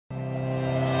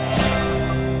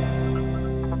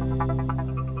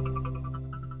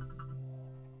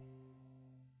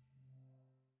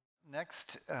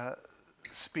Next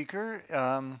speaker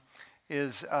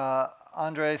is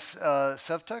Andres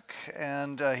Sevtsuk,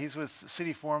 and he's with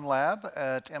Cityform Lab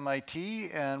at MIT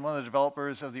and one of the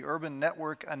developers of the Urban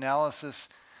Network Analysis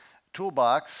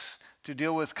Toolbox to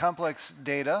deal with complex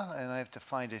data, and I have to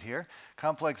find it here,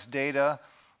 complex data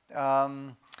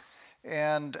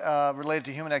and related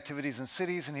to human activities in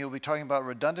cities, and he'll be talking about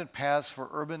redundant paths for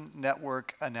urban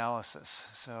network analysis.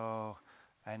 So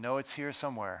I know it's here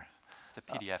somewhere. It's the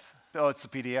PDF. Oh, it's the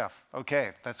PDF.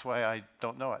 Okay, that's why I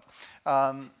don't know it.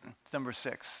 It's number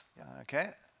 6.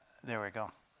 Okay, there we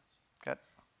go. Good.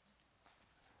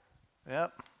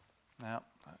 Yep. Yep.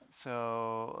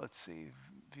 So let's see.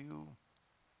 View.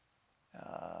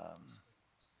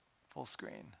 Full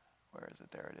screen. Where is it?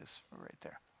 There it is. Right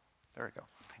there. There we go.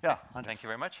 Yeah. Okay. Thank you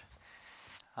very much.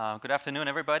 Good afternoon,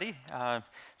 everybody.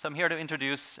 So I'm here to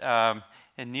introduce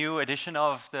a new edition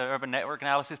of the Urban Network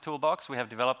Analysis Toolbox we have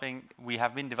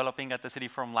been developing at the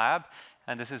Cityform Lab.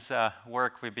 And this is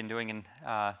work we've been doing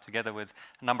together with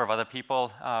a number of other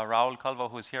people. Raul Calvo,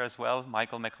 who's here as well,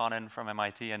 Michael McConnell from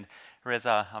MIT, and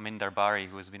Reza Aminder Bari,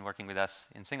 who has been working with us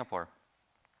in Singapore.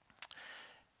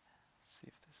 Let's see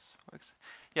if this works.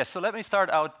 Yes, so let me start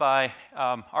out by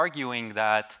arguing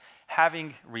that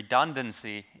having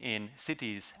redundancy in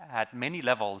cities at many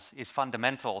levels is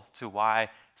fundamental to why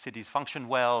cities function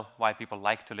well, why people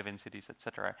like to live in cities,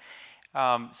 etc.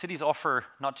 Cities offer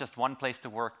not just one place to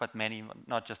work, but many,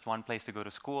 not just one place to go to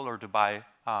school or to buy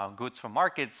goods from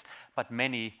markets, but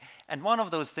many. And one of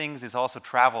those things is also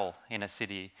travel in a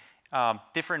city.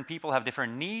 Different people have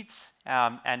different needs,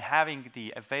 and having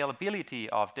the availability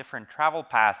of different travel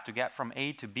paths to get from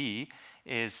A to B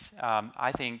is,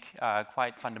 I think,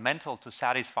 quite fundamental to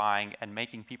satisfying and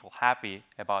making people happy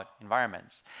about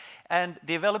environments. And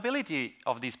the availability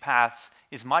of these paths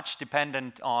is much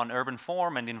dependent on urban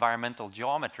form and environmental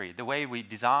geometry. The way we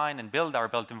design and build our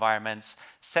built environments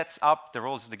sets up the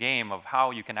rules of the game of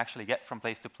how you can actually get from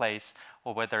place to place,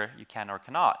 or whether you can or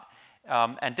cannot.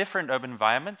 And different urban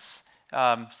environments,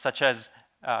 such as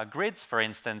grids, for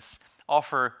instance,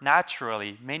 offer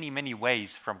naturally many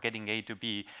ways from getting A to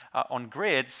B. On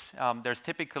grids, there's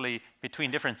typically,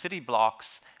 between different city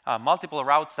blocks, multiple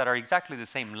routes that are exactly the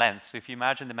same length. So if you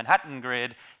imagine the Manhattan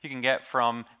grid, you can get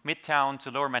from Midtown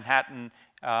to Lower Manhattan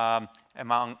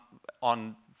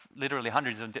on literally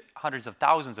hundreds of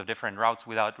thousands of different routes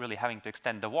without really having to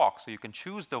extend the walk. So you can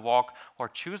choose the walk or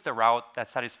choose the route that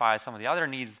satisfies some of the other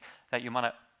needs that you want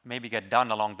to maybe get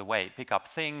done along the way, pick up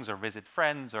things or visit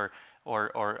friends or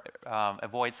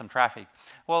avoid some traffic.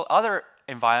 Well, other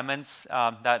environments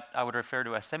that I would refer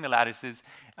to as semi-lattices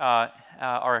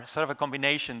are sort of a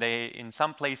combination. In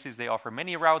some places, they offer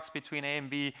many routes between A and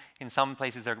B. In some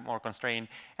places, they're more constrained.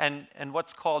 And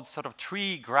what's called sort of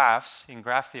tree graphs, in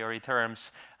graph theory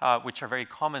terms, which are very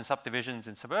common subdivisions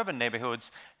in suburban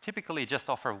neighborhoods, typically just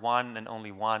offer one and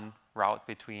only one route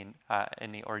between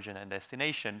any origin and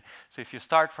destination. So if you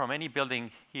start from any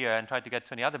building here and try to get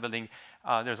to any other building,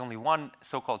 there's only one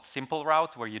so-called simple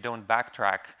route where you don't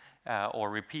backtrack or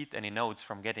repeat any nodes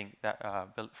from getting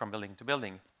from building to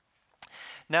building.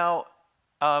 Now,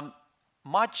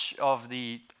 much of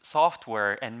the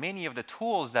software and many of the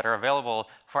tools that are available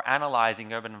for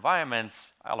analyzing urban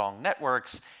environments along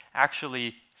networks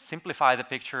actually simplify the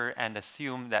picture and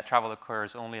assume that travel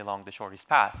occurs only along the shortest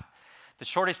path. The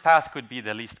shortest path could be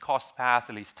the least cost path,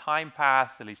 the least time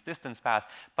path, the least distance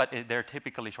path, but they're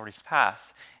typically shortest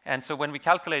paths. And so when we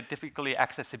calculate typically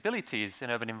accessibilities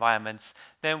in urban environments,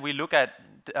 then we look at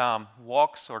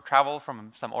walks or travel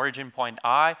from some origin point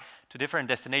I to different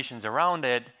destinations around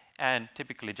it, and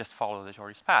typically just follow the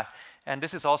shortest path. And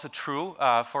this is also true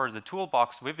for the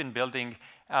toolbox we've been building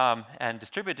and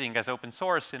distributing as open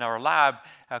source in our lab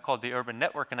called the Urban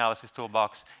Network Analysis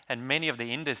Toolbox. And many of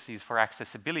the indices for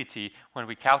accessibility, when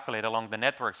we calculate along the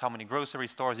networks how many grocery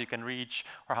stores you can reach,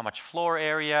 or how much floor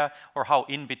area, or how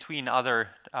in between other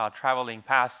traveling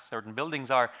paths certain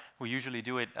buildings are, we usually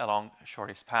do it along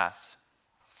shortest paths.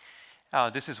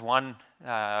 This is one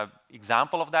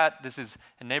example of that. This is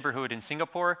a neighborhood in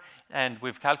Singapore, and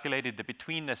we've calculated the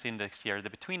betweenness index here. The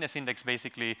betweenness index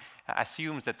basically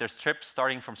assumes that there's trips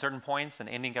starting from certain points and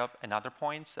ending up in other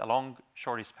points along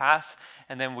shortest paths,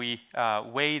 and then we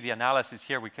weigh the analysis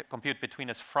here. We compute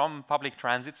betweenness from public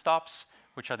transit stops,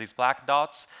 which are these black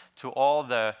dots, to all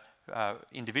the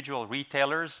individual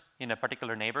retailers in a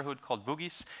particular neighborhood called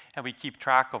boogies, and we keep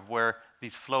track of where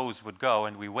these flows would go,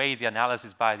 and we weigh the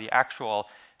analysis by the actual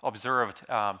observed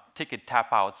ticket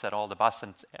tap-outs at all the bus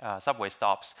and subway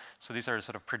stops. So these are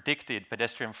sort of predicted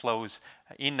pedestrian flows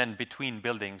in and between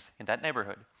buildings in that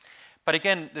neighborhood. But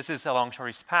again, this is along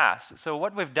shortest path. So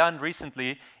what we've done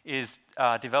recently is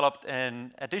developed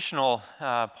an additional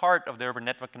part of the urban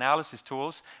network analysis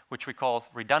tools, which we call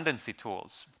redundancy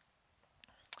tools.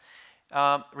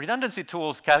 Redundancy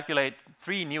tools calculate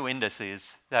 3 new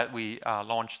indices that we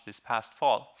launched this past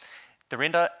fall.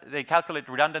 They calculate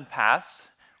redundant paths,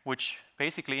 which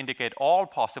basically indicate all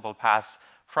possible paths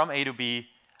from A to B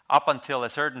up until a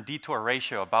certain detour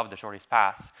ratio above the shortest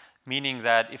path, meaning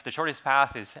that if the shortest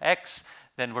path is X,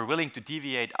 then we're willing to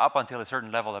deviate up until a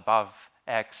certain level above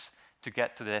X to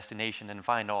get to the destination and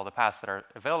find all the paths that are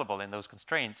available in those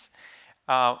constraints.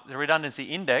 The redundancy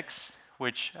index,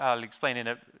 which I'll explain in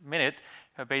a minute,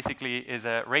 basically is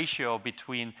a ratio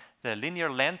between the linear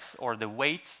lengths or the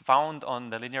weights found on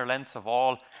the linear lengths of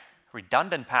all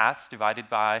redundant paths divided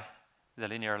by the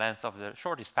linear length of the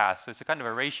shortest path. So it's a kind of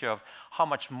a ratio of how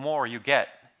much more you get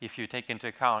if you take into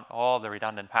account all the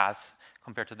redundant paths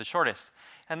compared to the shortest.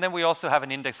 And then we also have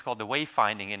an index called the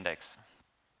wayfinding index.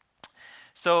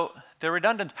 So the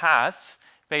redundant paths,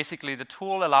 basically the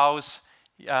tool allows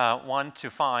one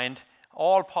to find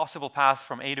all possible paths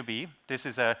from A to B. This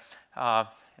is a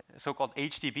so-called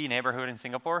HDB neighborhood in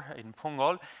Singapore, in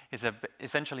Punggol. It's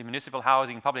essentially municipal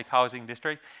housing, public housing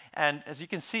district. And as you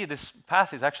can see, this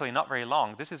path is actually not very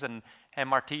long. This is an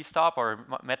MRT stop or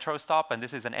metro stop, and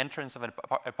this is an entrance of an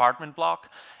apartment block.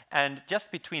 And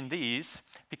just between these,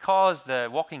 because the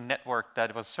walking network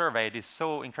that was surveyed is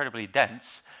so incredibly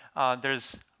dense,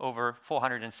 there's over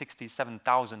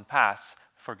 467,000 paths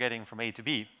for getting from A to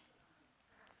B.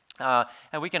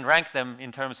 And we can rank them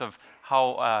in terms of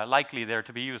how likely they're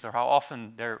to be used or how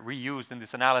often they're reused in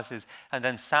this analysis, and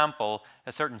then sample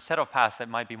a certain set of paths that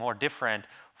might be more different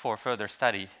for further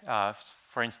study.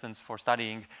 For instance, for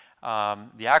studying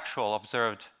the actual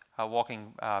observed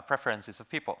walking preferences of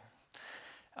people.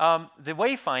 The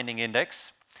wayfinding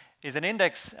index is an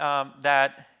index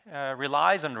that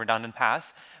relies on redundant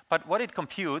paths, but what it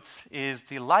computes is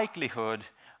the likelihood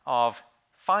of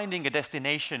finding a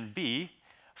destination B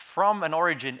from an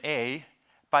origin A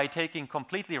by taking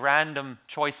completely random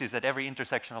choices at every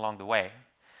intersection along the way.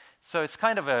 So it's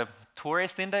kind of a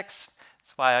tourist index.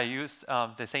 That's why I used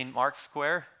the St. Mark's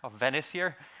Square of Venice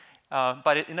here.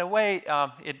 But in a way,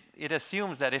 it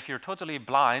assumes that if you're totally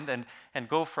blind and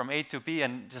go from A to B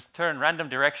and just turn random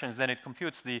directions, then it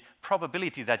computes the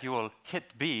probability that you will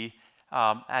hit B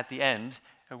at the end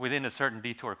within a certain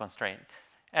detour constraint.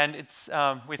 And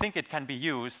we think it can be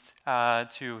used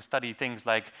to study things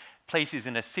like places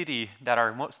in a city that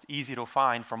are most easy to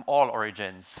find from all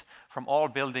origins, from all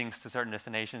buildings to certain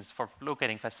destinations, for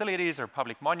locating facilities or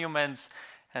public monuments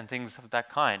and things of that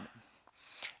kind.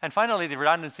 And finally, the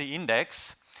redundancy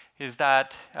index is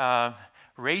that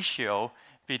ratio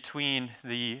between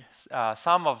the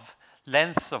sum of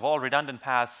lengths of all redundant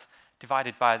paths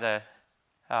divided by the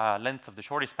length of the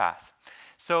shortest path.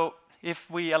 So if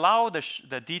we allow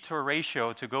the detour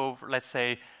ratio to go, let's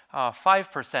say,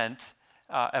 5%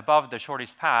 above the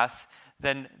shortest path,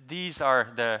 then these are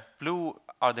the blue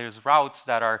are those routes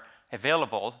that are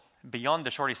available beyond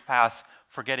the shortest path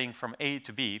for getting from A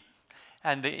to B.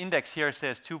 And the index here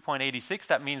says 2.86.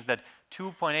 That means that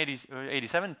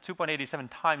 2.87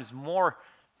 times more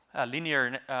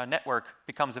linear network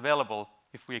becomes available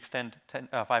if we extend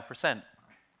 5%.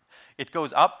 It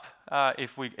goes up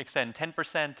if we extend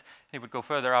 10%, it would go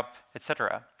further up,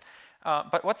 etc.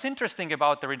 But what's interesting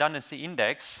about the redundancy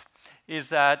index is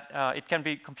that it can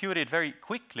be computed very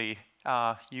quickly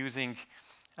using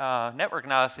network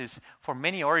analysis for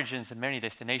many origins and many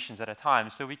destinations at a time.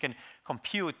 So we can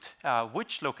compute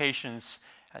which locations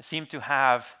seem to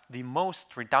have the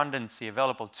most redundancy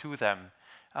available to them.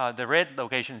 The red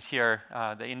locations here,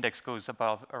 the index goes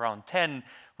above around 10,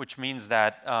 which means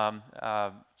that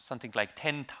something like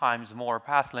 10 times more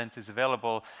path length is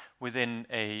available within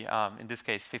a, in this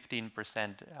case,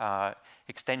 15%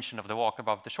 extension of the walk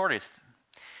above the shortest.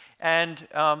 And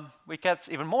it gets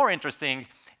even more interesting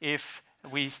if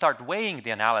we start weighing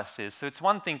the analysis. So it's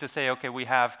one thing to say, okay, we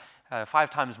have 5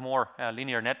 times more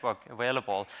linear network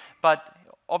available, but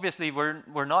obviously,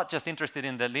 we're not just interested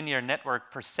in the linear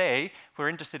network per se, we're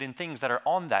interested in things that are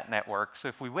on that network. So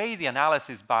if we weigh the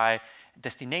analysis by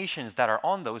destinations that are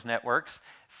on those networks,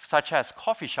 such as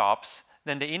coffee shops,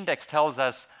 then the index tells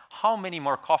us how many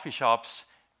more coffee shops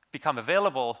become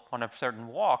available on a certain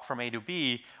walk from A to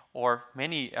B, or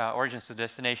many origins to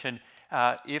destination,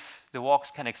 if the walks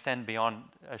can extend beyond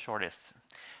shortest.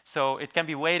 So it can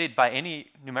be weighted by any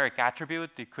numeric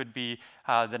attribute. It could be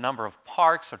the number of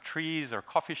parks or trees or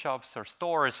coffee shops or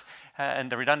stores,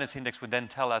 and the redundancy index would then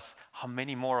tell us how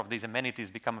many more of these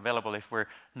amenities become available if we're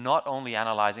not only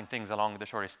analyzing things along the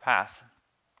shortest path.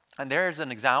 And there's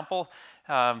an example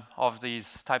of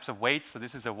these types of weights. So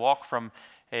this is a walk from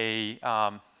a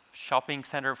shopping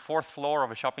center, 4th floor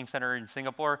of a shopping center in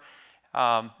Singapore,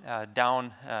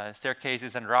 down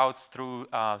staircases and routes through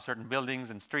certain buildings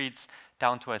and streets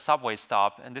down to a subway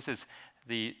stop. And this is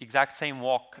the exact same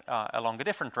walk along a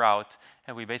different route.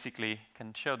 And we basically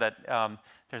can show that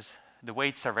the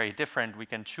weights are very different. We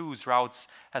can choose routes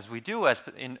as we do as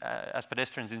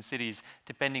pedestrians in cities,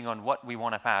 depending on what we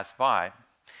want to pass by.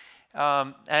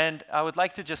 And I would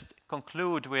like to just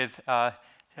conclude with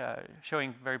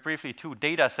showing very briefly 2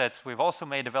 data sets we've also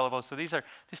made available. So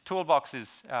this toolbox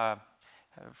is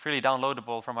freely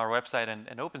downloadable from our website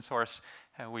and open source.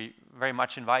 We very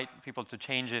much invite people to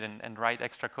change it and write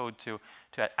extra code to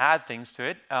add things to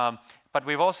it. But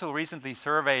we've also recently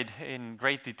surveyed in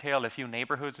great detail a few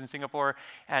neighborhoods in Singapore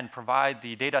and provide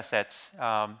the data sets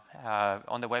on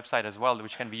the website as well,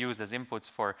 which can be used as inputs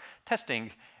for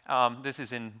testing. This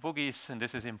is in Bugis and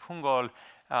this is in Punggol.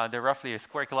 They're roughly a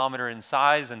square kilometer in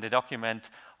size, and they document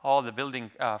all the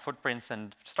building footprints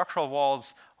and structural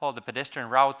walls, all the pedestrian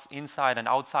routes inside and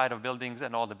outside of buildings,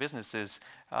 and all the businesses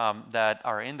that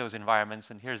are in those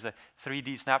environments. And here's a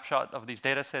 3D snapshot of these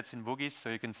data sets in Bugis. So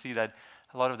you can see that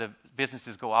a lot of the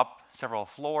businesses go up several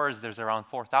floors. There's around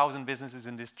 4,000 businesses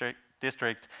in this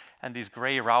district, and these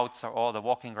gray routes are all the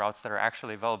walking routes that are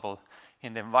actually available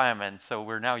in the environment. So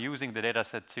we're now using the data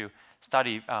set to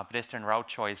study pedestrian route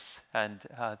choice and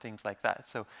things like that.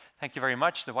 So thank you very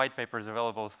much. The white paper is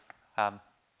available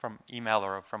from email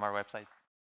or from our website.